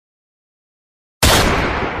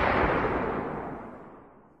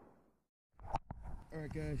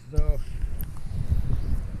Alright guys, so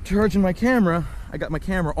charging my camera. I got my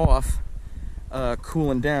camera off,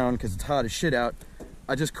 cooling down because it's hot as shit out.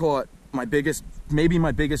 I just caught my biggest, maybe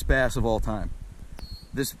my biggest bass of all time.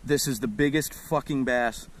 This is the biggest fucking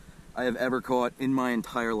bass I have ever caught in my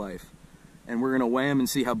entire life. And we're gonna weigh him and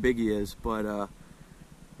see how big he is, but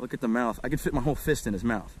look at the mouth. I could fit my whole fist in his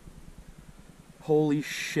mouth. Holy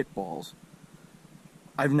shit balls.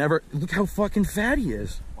 I've never, look how fucking fat he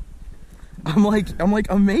is. I'm like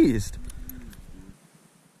amazed.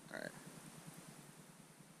 Alright.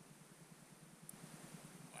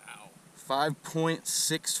 Wow.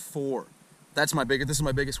 5.64. That's my biggest, this is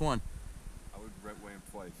my biggest one. I would weigh him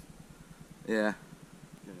twice. Yeah.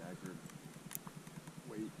 Get an accurate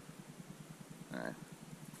weight. Alright.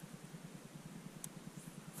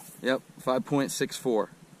 Yep, 5.64.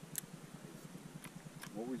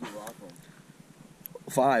 What was your rock on?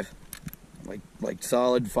 5. Like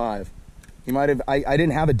solid 5. He might have, I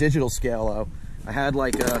didn't have a digital scale though. I had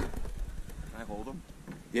like a... Can I hold him?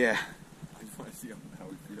 Yeah. I just want to see how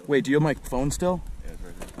he feels. Wait, do you have my phone still? Yeah, it's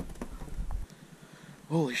right there.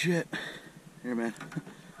 Holy shit. Here, man.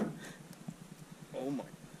 Oh my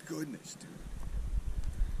goodness, dude.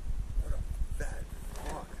 What a fat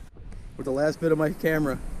fuck. With the last bit of my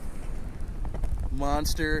camera.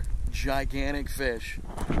 Monster, gigantic fish.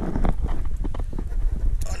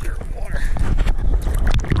 Underwater.